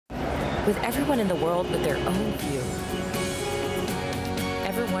with everyone in the world with their own view.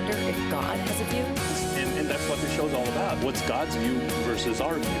 Ever wonder if God has a view? And that's what the show's all about. What's God's view versus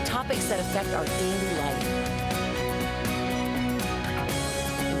our view? Topics that affect our daily life.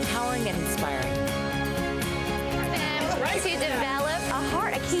 Empowering and inspiring. To develop a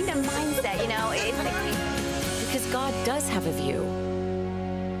heart, a kingdom mindset, you know. Because God does have a view.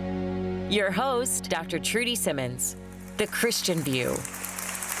 Your host, Dr. Trudy Simmons, The Christian View.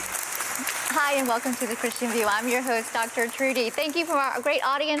 Hi, and welcome to The Christian View. I'm your host, Dr. Trudy. Thank you for our great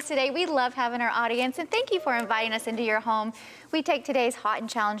audience today. We love having our audience, and thank you for inviting us into your home. We take today's hot and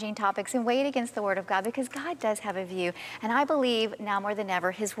challenging topics and weigh it against the Word of God because God does have a view. And I believe now more than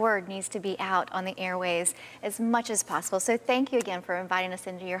ever, His Word needs to be out on the airwaves as much as possible. So thank you again for inviting us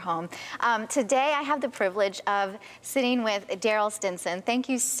into your home. Today, I have the privilege of sitting with Daryl Stinson. Thank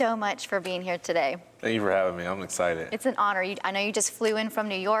you so much for being here today. Thank you for having me. I'm excited. It's an honor. I know you just flew in from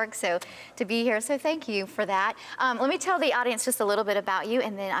New York, so to be here, so thank you for that. Let me tell the audience just a little bit about you,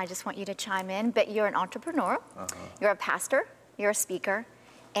 and then I just want you to chime in. But you're an entrepreneur, you're a pastor, you're a speaker,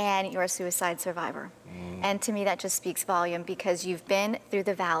 and you're a suicide survivor. And to me, that just speaks volume because you've been through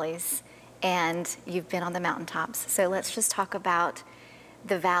the valleys and you've been on the mountaintops. So let's just talk about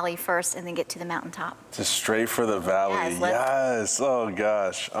the valley first and then get to the mountaintop. Just straight for the valley. Yes. Oh,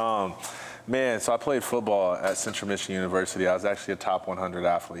 gosh. Man, so I played football at Central Michigan University. I was actually a top 100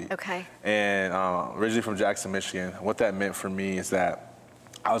 athlete. Okay. And originally from Jackson, Michigan. What that meant for me is that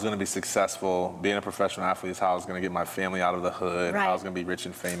I was going to be successful. Being a professional athlete is how I was going to get my family out of the hood. Right. I was going to be rich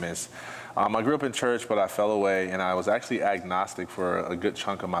and famous. I grew up in church, but I fell away, and I was actually agnostic for a good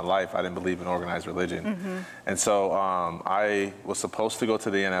chunk of my life. I didn't believe in organized religion. And so I was supposed to go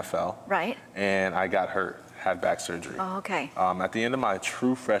to the NFL. Right. And I got hurt, had back surgery. Oh, okay. At the end of my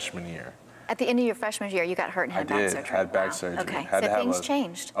true freshman year. At the end of your freshman year, you got hurt and had back surgery. I had back surgery. Okay, Had so things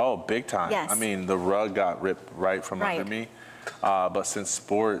changed. Oh, big time. Yes. I mean, the rug got ripped right from under me. But since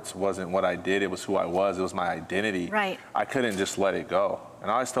sports wasn't what I did, it was who I was, it was my identity. Right. I couldn't just let it go. And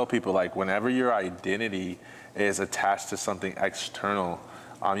I always tell people, like, whenever your identity is attached to something external,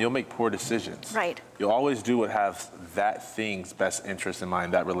 you'll make poor decisions. Right. You'll always do what has that thing's best interest in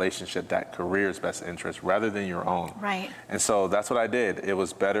mind, that relationship, that career's best interest, rather than your own. Right. And so that's what I did. It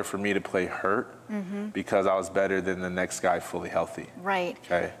was better for me to play hurt because I was better than the next guy fully healthy. Right.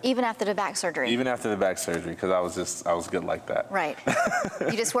 Okay. Even after the back surgery. Even after the back surgery, because I was good like that. Right.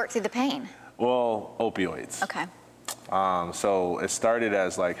 You just worked through the pain. Well, opioids. Okay. So it started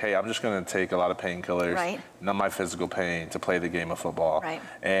as like, hey, I'm just going to take a lot of painkillers, numb my physical pain to play the game of football. Right.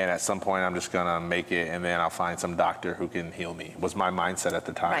 And at some point, I'm just going to make it, and then I'll find some doctor who can heal me, was my mindset at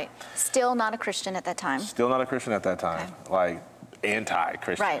the time. Right. Still not a Christian at that time. Still not a Christian at that time. Okay. Like,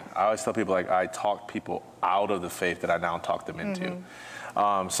 anti-Christian. Right. I always tell people, like, I talk people out of the faith that I now talk them into.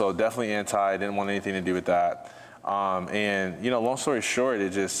 So definitely anti, didn't want anything to do with that. And, you know, long story short,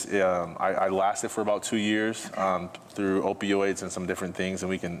 it just, I lasted for about 2 years through opioids and some different things, and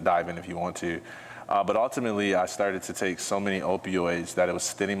we can dive in if you want to. But ultimately, I started to take so many opioids that it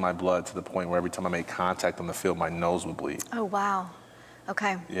was thinning my blood to the point where every time I made contact on the field, my nose would bleed. Oh, wow.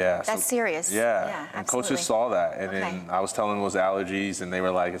 Okay. Yeah. That's serious. Yeah. And coaches saw that. And then I was telling them it was allergies, and they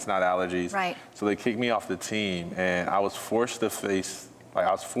were like, it's not allergies. Right. So they kicked me off the team, and I was forced to face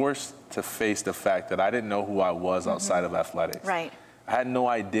the fact that I didn't know who I was outside of athletics. Right. I had no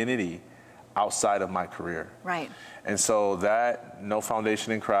identity outside of my career. Right. And so that no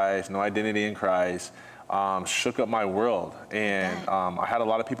foundation in Christ, no identity in Christ, shook up my world. And I had a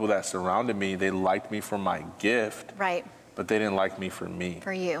lot of people that surrounded me. They liked me for my gift. Right. But they didn't like me for me.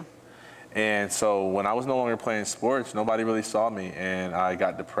 For you. And so when I was no longer playing sports, nobody really saw me, and I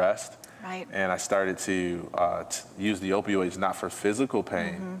got depressed. Right. And I started to use the opioids not for physical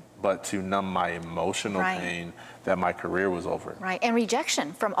pain, but to numb my emotional pain that my career was over. Right. And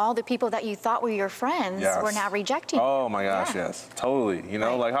rejection from all the people that you thought were your friends were now rejecting you. Oh my gosh, yes. Totally. You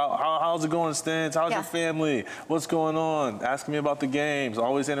know, like how's it going, Stins? How's your family? What's going on? Asking me about the games,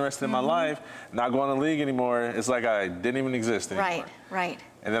 always interested in my life, not going to the league anymore. It's like I didn't even exist anymore. Right, right.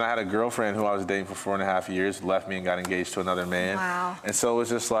 And then I had a girlfriend who I was dating for 4.5 years, left me and got engaged to another man. Wow. And so it was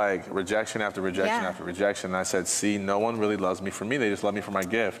just like rejection after rejection after rejection. And I said, see, no one really loves me for me. They just love me for my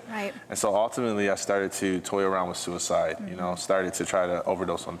gift. Right. And so ultimately I started to toy around with suicide, you know, started to try to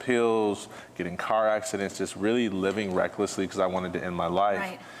overdose on pills, get in car accidents, just really living recklessly because I wanted to end my life.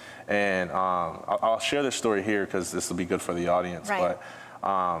 Right. And I'll share this story here because this will be good for the audience. Right.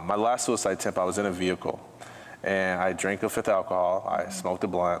 But my last suicide attempt, I was in a vehicle. And I drank a fifth alcohol, I smoked a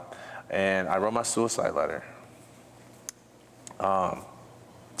blunt, and I wrote my suicide letter.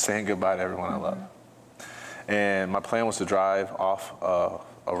 Saying goodbye to everyone I love. And my plan was to drive off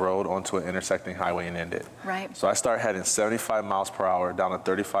a road onto an intersecting highway and end it. Right. So I start heading 75 miles per hour down a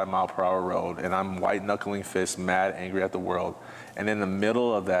 35-mile-per-hour road, and I'm white-knuckling fists, mad, angry at the world. And in the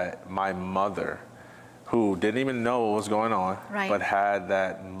middle of that, my mother, who didn't even know what was going on, right. but had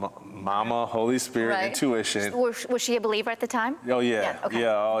that mama Holy Spirit right. intuition. Was she a believer at the time? Oh yeah, yeah, okay.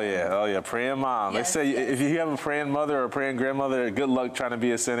 yeah, oh yeah, oh yeah. Praying mom. Yes, they say yes. if you have a praying mother or a praying grandmother, good luck trying to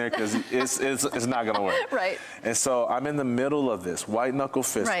be a sinner, because it's not gonna work. Right. And so I'm in the middle of this white knuckle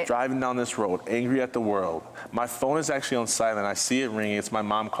fist, right. driving down this road, angry at the world. My phone is actually on silent. I see it ringing. It's my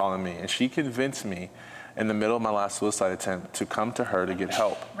mom calling me, and she convinced me in the middle of my last suicide attempt to come to her to get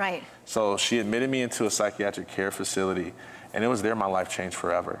help. Right. So she admitted me into a psychiatric care facility, and it was there my life changed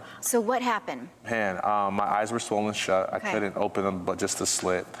forever. So what happened? Man, my eyes were swollen shut. Okay. I couldn't open them, but just a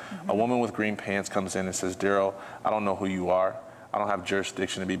slit. A woman with green pants comes in and says, Daryl, I don't know who you are. I don't have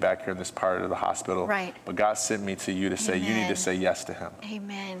jurisdiction to be back here in this part of the hospital. Right. But God sent me to you to say, you need to say yes to him.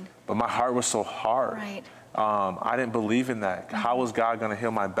 Amen. But my heart was so hard. Right. I didn't believe in that. How was God going to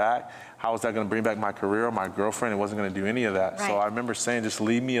heal my back? How was that going to bring back my career or my girlfriend? It wasn't going to do any of that. Right. So I remember saying, just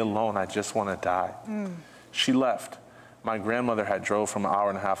leave me alone. I just want to die. She left. My grandmother had drove from an hour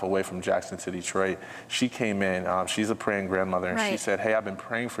and a half away from Jackson to Detroit. She came in. She's a praying grandmother. And right. she said, hey, I've been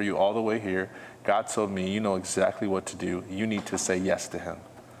praying for you all the way here. God told me, you know exactly what to do. You need to say yes to him.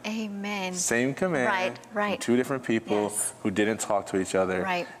 Amen. Same command. Right, right. Two different people yes. who didn't talk to each other.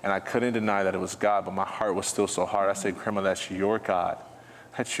 Right. And I couldn't deny that it was God, but my heart was still so hard. I said, Grandma, that's your God.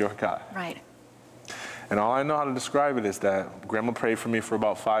 That's your God. Right. And all I know how to describe it is that Grandma prayed for me for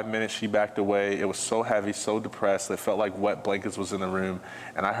about 5 minutes. She backed away. It was so heavy, so depressed. It felt like wet blankets was in the room.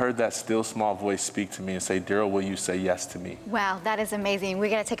 And I heard that still small voice speak to me and say, Daryl, will you say yes to me? Wow, that is amazing.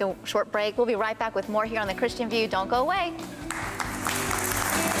 We're going to take a short break. We'll be right back with more here on The Christian View. Don't go away.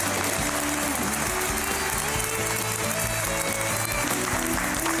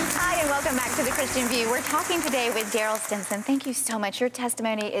 Welcome back to The Christian View. We're talking today with Daryl Stinson. Thank you so much. Your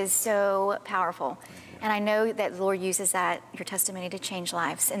testimony is so powerful. And I know that the Lord uses your testimony to change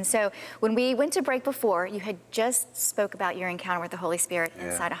lives. And so when we went to break before, you had just spoke about your encounter with the Holy Spirit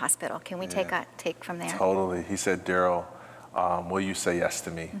inside a hospital. Can we take from there? Totally. He said, Daryl, will you say yes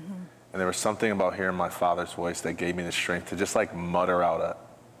to me? And there was something about hearing my Father's voice that gave me the strength to just like mutter out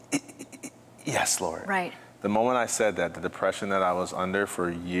yes, Lord. Right. The moment I said that, the depression that I was under for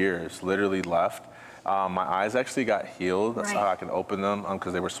years literally left. My eyes actually got healed. That's how I could open them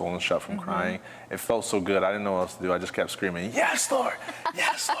because they were swollen shut from crying. It felt so good. I didn't know what else to do. I just kept screaming, yes, Lord,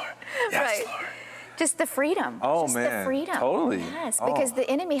 yes, Lord, yes, Lord. Just the freedom. Oh, just man. The freedom. Totally. Yes, because the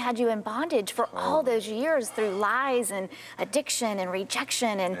enemy had you in bondage for all those years through lies and addiction and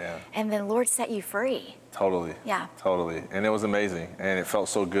rejection, and then Lord set you free. Totally. Yeah. Totally. And it was amazing. And it felt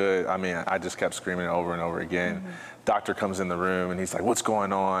so good. I mean, I just kept screaming it over and over again. Doctor comes in the room and he's like, what's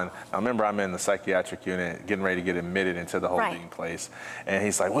going on? I remember I'm in the psychiatric unit getting ready to get admitted into the holding place. And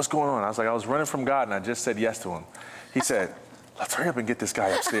he's like, what's going on? I was like, I was running from God and I just said yes to him. He said, let's hurry up and get this guy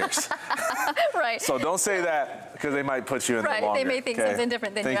upstairs. Right. So don't say that because they might put you in the longer. They may think something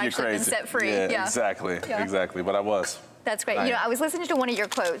different than you're actually been set free. Yeah, exactly. Exactly. But I was. That's great. You know, I was listening to one of your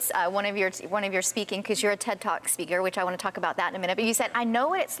quotes, one of your speaking, because you're a TED Talk speaker, which I want to talk about that in a minute. But you said, I know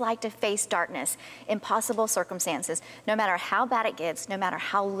what it's like to face darkness, impossible circumstances. No matter how bad it gets, no matter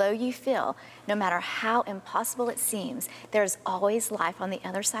how low you feel, no matter how impossible it seems, there's always life on the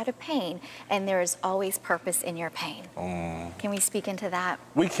other side of pain, and there is always purpose in your pain. Can we speak into that?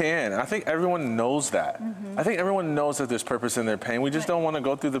 We can. I think everyone knows that. I think everyone knows that there's purpose in their pain. We just don't want to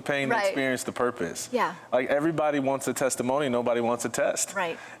go through the pain to experience the purpose. Yeah. Like everybody wants a testimony, nobody wants a test.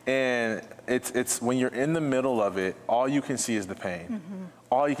 Right. And it's when you're in the middle of it, all you can see is the pain.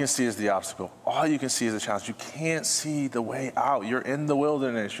 All you can see is the obstacle. All you can see is the challenge. You can't see the way out. You're in the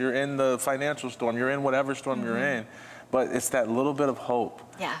wilderness. You're in the financial storm. You're in whatever storm you're in. But it's that little bit of hope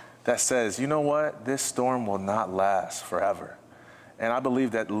that says, you know what? This storm will not last forever. And I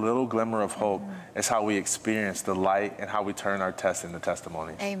believe that little glimmer of hope is how we experience the light and how we turn our tests into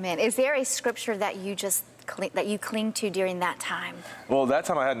testimonies. Amen. Is there a scripture that you cling to during that time? Well, that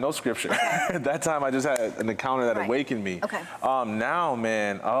time I had no scripture. That time I just had an encounter that awakened me. Okay. Now,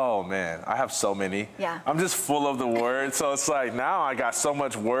 man, oh man, I have so many. Yeah. I'm just full of the word. So it's like now I got so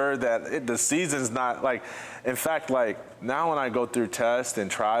much word that the season's not like, in fact, like now when I go through tests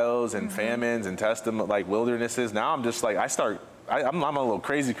and trials and famines and like wildernesses, now I'm just like, I'm a little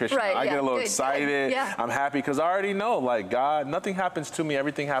crazy Christian. I get a little excited. I'm happy because I already know, like, God, nothing happens to me,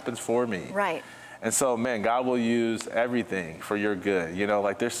 everything happens for me. Right. And so, man, God will use everything for your good. You know,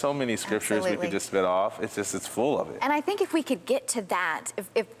 like there's so many scriptures we could just spit off. It's full of it. And I think if we could get to that,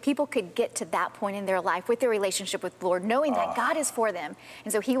 if people could get to that point in their life with their relationship with the Lord, knowing that God is for them,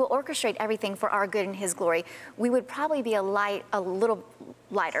 and so he will orchestrate everything for our good and his glory, we would probably be a little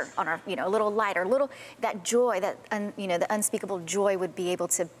lighter on our, a little lighter, that joy, the unspeakable joy would be able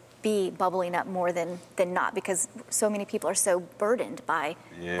to be bubbling up more than not, because so many people are so burdened by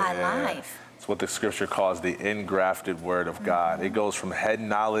life. It's what the scripture calls the engrafted word of God. It goes from head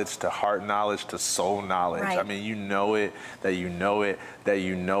knowledge to heart knowledge to soul knowledge. Right. I mean, you know it, that you know it, that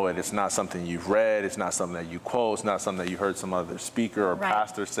you know it. It's not something you've read. It's not something that you quote. It's not something that you heard some other speaker or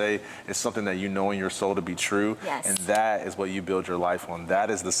pastor say. It's something that you know in your soul to be true. Yes. And that is what you build your life on.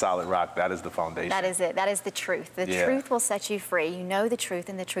 That is the solid rock. That is the foundation. That is it. That is the truth. The truth will set you free. You know the truth,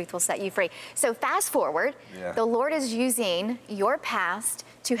 and the truth will set you free. So fast forward, the Lord is using your past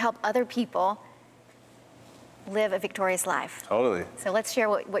to help other people live a victorious life. Totally. So let's share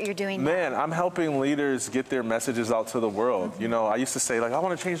what you're doing now. Man, I'm helping leaders get their messages out to the world. You know, I used to say, like, I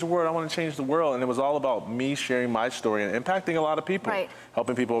want to change the world, I want to change the world. And it was all about me sharing my story and impacting a lot of people. Right.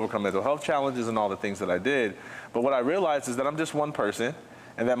 Helping people overcome mental health challenges and all the things that I did. But what I realized is that I'm just one person,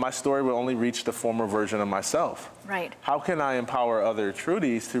 and that my story will only reach the former version of myself. Right. How can I empower other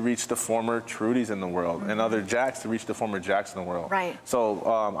Trudys to reach the former Trudys in the world, and other Jacks to reach the former Jacks in the world? Right.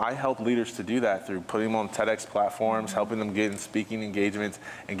 So I help leaders to do that through putting them on TEDx platforms, helping them get in speaking engagements,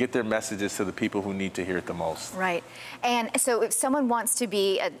 and get their messages to the people who need to hear it the most. Right. And so if someone wants to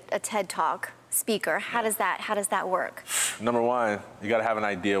be a TED Talk speaker, how does that work? Number one, you got to have an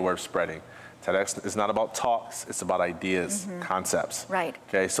idea worth spreading. TEDx is not about talks, it's about ideas, concepts. Right.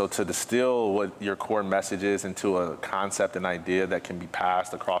 Okay, so to distill what your core message is into a concept and idea that can be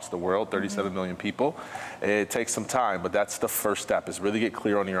passed across the world, 37 million people, it takes some time, but that's the first step, is really get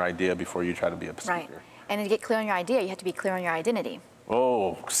clear on your idea before you try to be a speaker. Right. And to get clear on your idea, you have to be clear on your identity.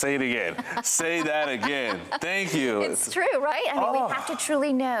 Oh, say it again. Say that again. Thank you. It's true, right? I mean, we have to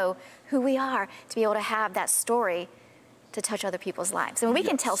truly know who we are to be able to have that story to touch other people's lives. I mean, we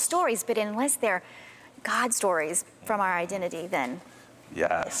can tell stories, but unless they're God stories from our identity, then.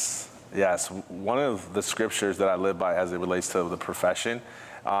 Yes. One of the scriptures that I live by as it relates to the profession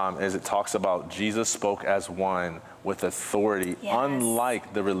is it talks about Jesus spoke as one with authority,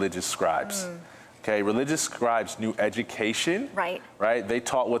 unlike the religious scribes. Okay, religious scribes knew education. Right. They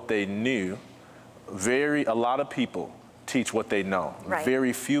taught what they knew. A lot of people teach what they know. Right.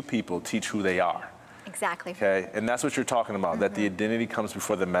 Very few people teach who they are. Exactly. Okay, and that's what you're talking about, that the identity comes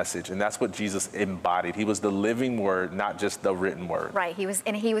before the message, and that's what Jesus embodied. He was the living word, not just the written word. Right, he was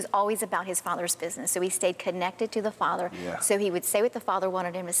always about his Father's business, so he stayed connected to the Father, so he would say what the Father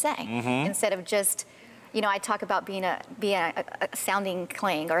wanted him to say, instead of just, I talk about being a sounding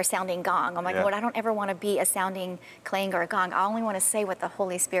clang or a sounding gong. I'm like, Lord, I don't ever want to be a sounding clang or a gong. I only want to say what the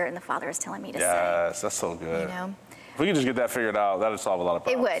Holy Spirit and the Father is telling me to say. Yes, that's so good. If we could just get that figured out, that would solve a lot of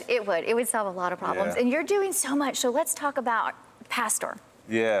problems. It would solve a lot of problems. And you're doing so much, so let's talk about pastor.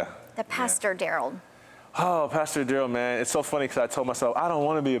 The pastor, Daryl. Oh, Pastor Daryl, man, it's so funny because I told myself, I don't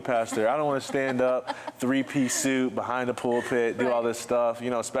want to be a pastor. I don't want to stand up, three-piece suit, behind the pulpit, do all this stuff,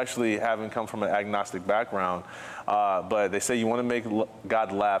 especially having come from an agnostic background. But they say you want to make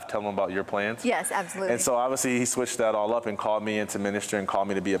God laugh, tell him about your plans. Yes, absolutely. And so obviously he switched that all up and called me into ministry and called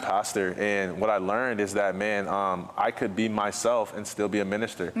me to be a pastor. And what I learned is that, man, I could be myself and still be a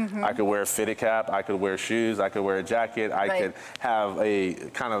minister. I could wear a fitted cap, I could wear shoes, I could wear a jacket, I could have a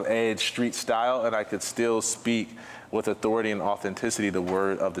kind of edge street style, and I could still speak with authority and authenticity the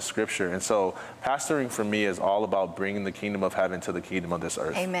word of the scripture. And so pastoring for me is all about bringing the kingdom of heaven to the kingdom of this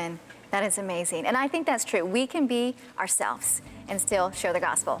earth. Amen. That is amazing. And I think that's true. We can be ourselves and still share the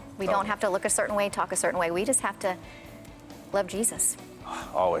gospel. We don't have to look a certain way, talk a certain way. We just have to love Jesus.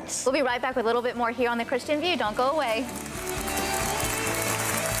 Always. We'll be right back with a little bit more here on The Christian View. Don't go away.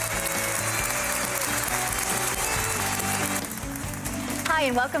 Hi,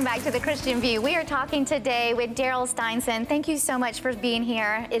 and welcome back to The Christian View. We are talking today with Daryl Steinson. Thank you so much for being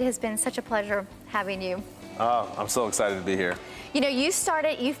here. It has been such a pleasure having you. Oh, I'm so excited to be here. You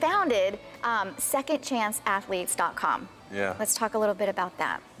founded secondchanceathletes.com. Yeah. Let's talk a little bit about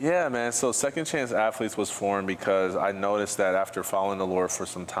that. Yeah, man. So Second Chance Athletes was formed because I noticed that after following the Lord for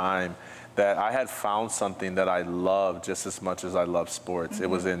some time, that I had found something that I loved just as much as I love sports. It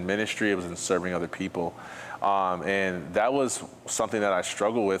was in ministry, it was in serving other people. And that was something that I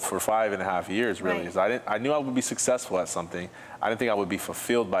struggled with for 5.5 years, really. I knew I would be successful at something. I didn't think I would be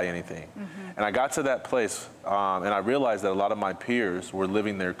fulfilled by anything. And I got to that place, and I realized that a lot of my peers were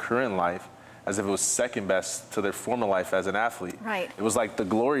living their current life as if it was second best to their former life as an athlete. Right. It was like the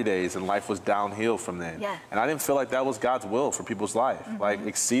glory days, and life was downhill from then. Yeah. And I didn't feel like that was God's will for people's life, like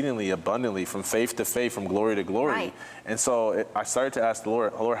exceedingly abundantly, from faith to faith, from glory to glory. Right. And so I started to ask the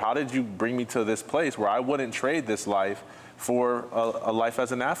Lord, how did you bring me to this place where I wouldn't trade this life for a life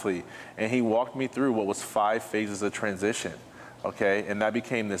as an athlete? And he walked me through what was 5 phases of transition. Okay, and that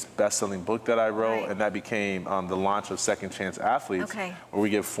became this best-selling book that I wrote, and that became the launch of Second Chance Athletes, where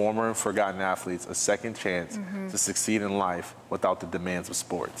we give former and forgotten athletes a second chance to succeed in life without the demands of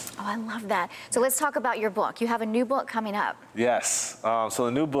sports. Oh, I love that. So let's talk about your book. You have a new book coming up. Yes. So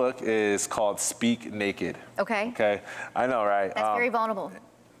the new book is called Speak Naked. Okay. Okay. I know, right? That's very vulnerable.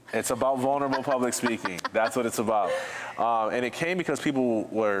 It's about vulnerable public speaking. That's what it's about. And it came because people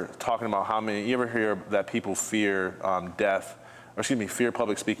were talking about how many, you ever hear that people fear death, or excuse me, fear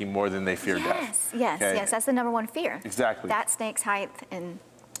public speaking more than they fear death? Yes, Okay? yes, that's the #1 fear. Exactly. That, snake's height, and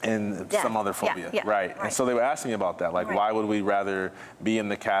death. Some other phobia, right? And so they were asking me about that, like why would we rather be in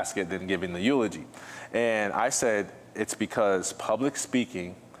the casket than giving the eulogy? And I said, it's because public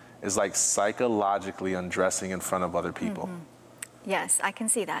speaking is like psychologically undressing in front of other people. Yes, I can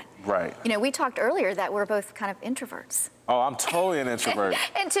see that. Right. You know, we talked earlier that we're both kind of introverts. Oh, I'm totally an introvert.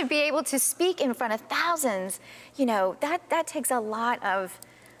 And to be able to speak in front of thousands, you know, that takes a lot of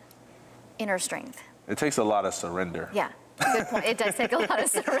inner strength. It takes a lot of surrender. Yeah. Good point. It does take a lot of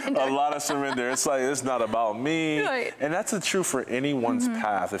surrender. A lot of surrender. It's like, it's not about me. Right. And that's true for anyone's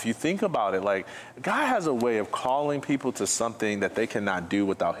path. If you think about it, like, God has a way of calling people to something that they cannot do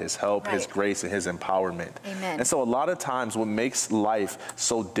without his help, his grace, and his empowerment. Amen. And so a lot of times what makes life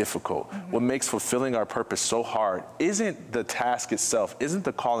so difficult, what makes fulfilling our purpose so hard, isn't the task itself, isn't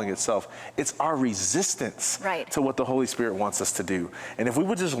the calling itself, it's our resistance to what the Holy Spirit wants us to do. And if we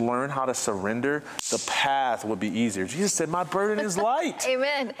would just learn how to surrender, the path would be easier. Jesus said, my burden is light.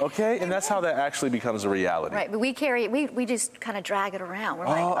 Amen. Okay, and that's how that actually becomes a reality. Right, but we carry it, we just kind of drag it around. We're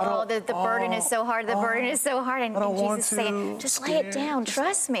like, the burden is so hard, the burden is so hard. And Jesus is saying, just lay it down,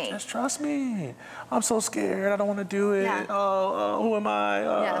 trust me. Just trust me. I'm so scared, I don't want to do it. Who am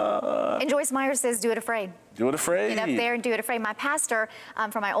I? And Joyce Meyer says, do it afraid. Do it afraid. Get up there and do it afraid. My pastor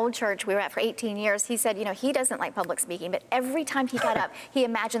from my old church we were at for 18 years, he said, you know, he doesn't like public speaking, but every time he got up, he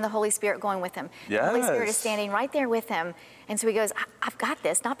imagined the Holy Spirit going with him. Yes. The Holy Spirit is standing right there with him. And so he goes, I've got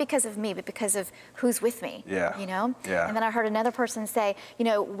this, not because of me, but because of who's with me. Yeah. You know? Yeah. And then I heard another person say, you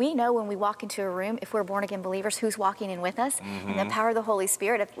know, we know when we walk into a room, if we're born again believers, who's walking in with us. And the power of the Holy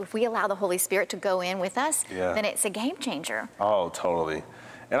Spirit, if we allow the Holy Spirit to go in with us, then it's a game changer. Oh, totally.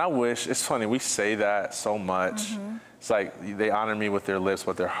 And I wish, it's funny, we say that so much. It's like they honor me with their lips,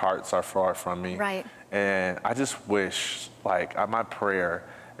 but their hearts are far from me. Right. And I just wish, like, my prayer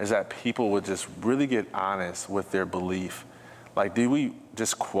is that people would just really get honest with their belief. Like, do we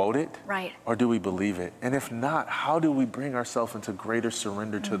just quote it? Right. Or do we believe it? And if not, how do we bring ourselves into greater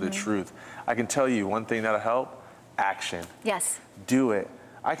surrender to the truth? I can tell you one thing that'll help: action. Yes. Do it.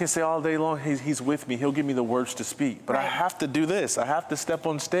 I can say all day long, he's with me, he'll give me the words to speak, but I have to do this. I have to step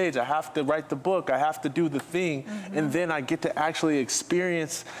on stage, I have to write the book, I have to do the thing, and then I get to actually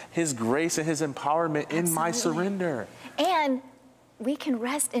experience his grace and his empowerment in my surrender. And we can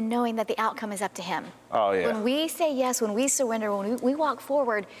rest in knowing that the outcome is up to him. Oh, yeah. When we say yes, when we surrender, when we walk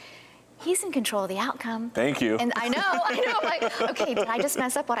forward, he's in control of the outcome. Thank you. And I know, like, okay, did I just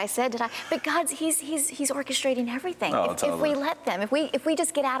mess up what I said? Did I? But God's, he's orchestrating everything. If we let them, if we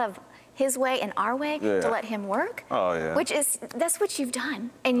just get out of his way and our way to let him work, that's what you've done.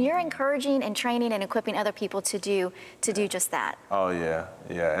 And you're encouraging and training and equipping other people to do just that. Oh, yeah,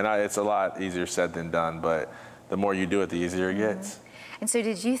 yeah. And it's a lot easier said than done, but the more you do it, the easier it gets. And so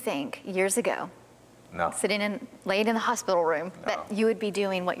did you think years ago, no, laid in the hospital room, that you would be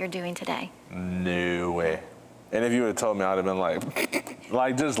doing what you're doing today? No way. And if you would have told me, I'd have been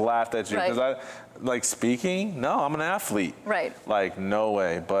like, just laughed at you. Because like speaking, no, I'm an athlete. Right. Like, no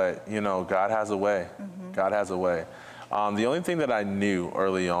way. But, you know, God has a way. God has a way. The only thing that I knew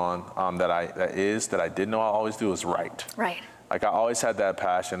early on that I did know I always do is write. Right. Like, I always had that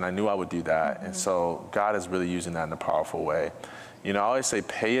passion. I knew I would do that. And so God is really using that in a powerful way. You know, I always say,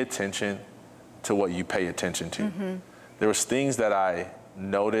 pay attention to what you pay attention to. There was things that I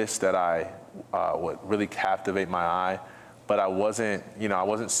noticed that would really captivate my eye, but I wasn't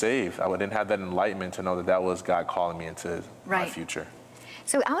saved. I didn't have that enlightenment to know that that was God calling me into my future.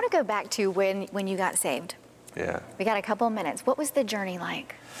 So I want to go back to when you got saved. Yeah. We got a couple of minutes. What was the journey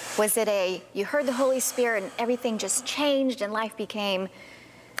like? Was it you heard the Holy Spirit and everything just changed and life became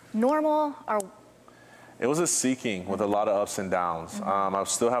normal, or? It was a seeking with a lot of ups and downs. I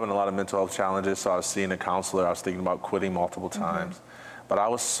was still having a lot of mental health challenges, so I was seeing a counselor. I was thinking about quitting multiple times. But I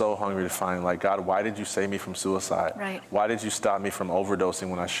was so hungry to find, like, God, why did you save me from suicide? Right. Why did you stop me from overdosing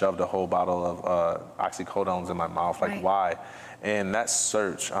when I shoved a whole bottle of oxycodones in my mouth? Like, Right. why? And that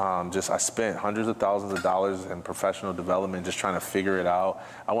search, I spent hundreds of thousands of dollars in professional development just trying to figure it out.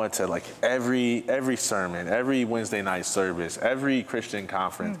 I went to like every sermon, every Wednesday night service, every Christian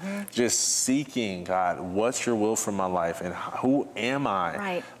conference, just seeking, God, what's your will for my life and who am I?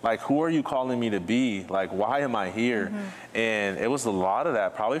 Right. Like, who are you calling me to be? Like, why am I here? And it was a lot of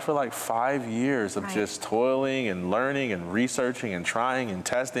that, probably for like 5 years of just toiling and learning and researching and trying and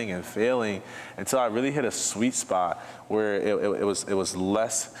testing and failing until I really hit a sweet spot where it was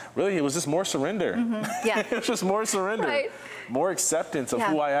less, really, it was just more surrender. Yeah. It was just more surrender, Right. more acceptance of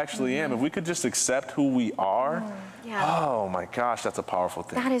who I actually am. If we could just accept who we are, oh my gosh, that's a powerful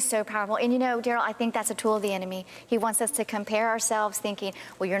thing. That is so powerful. And you know, Daryl, I think that's a tool of the enemy. He wants us to compare ourselves thinking,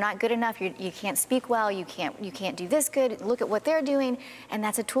 well, you're not good enough. You can't speak well. You can't do this good. Look at what they're doing. And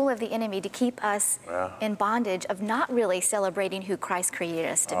that's a tool of the enemy to keep us in bondage of not really celebrating who Christ created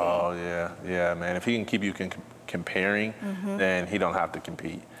us to be. Oh yeah, man. If he can keep you comparing, then he don't have to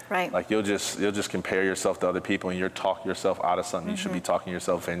compete. Right. Like you'll just compare yourself to other people and you'll talk yourself out of something you should be talking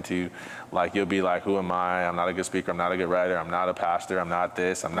yourself into. Like you'll be like, who am I? I'm not a good speaker. I'm not a good writer. I'm not a pastor. I'm not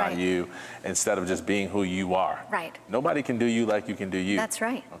this. I'm not you. Instead of just being who you are. Right. Nobody can do you like you can do you. That's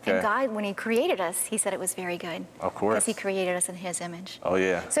right. Okay? And God, when he created us, he said it was very good. Of course. Because he created us in his image. Oh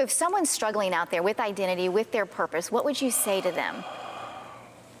yeah. So if someone's struggling out there with identity, with their purpose, what would you say to them?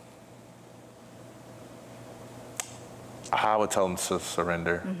 I would tell them to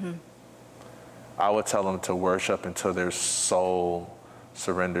surrender. I would tell them to worship until their soul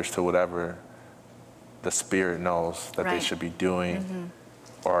surrenders to whatever the Spirit knows that they should be doing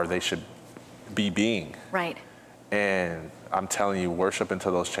or they should be being. Right. And I'm telling you, worship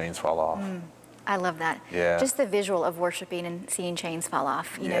until those chains fall off. I love that. Yeah. Just the visual of worshiping and seeing chains fall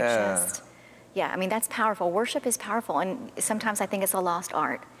off. You know, I mean, that's powerful. Worship is powerful. And sometimes I think it's a lost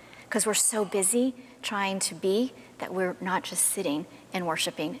art because we're so busy trying to be that we're not just sitting and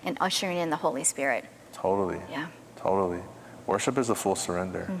worshiping and ushering in the Holy Spirit. Totally. Yeah. Totally. Worship is a full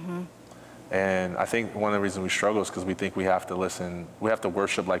surrender. And I think one of the reasons we struggle is because we think we have to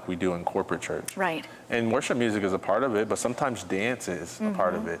worship like we do in corporate church. Right. And worship music is a part of it, but sometimes dance is a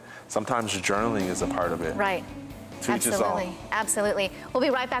part of it. Sometimes journaling is a part of it. Right. To each his own. Absolutely. We'll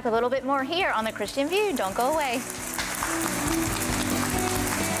be right back with a little bit more here on The Christian View. Don't go away.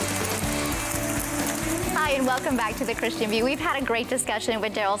 Hi, and welcome back to The Christian View. We've had a great discussion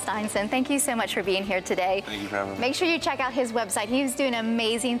with Daryl Steinson. Thank you so much for being here today. Thank you for having me. Make sure you check out his website. He's doing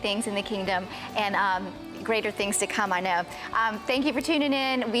amazing things in the kingdom and greater things to come, I know. Thank you for tuning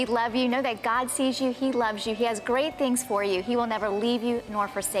in. We love you. Know that God sees you. He loves you. He has great things for you. He will never leave you nor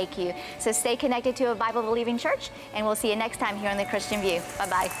forsake you. So stay connected to a Bible-believing church, and we'll see you next time here on The Christian View.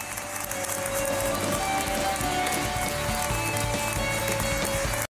 Bye-bye.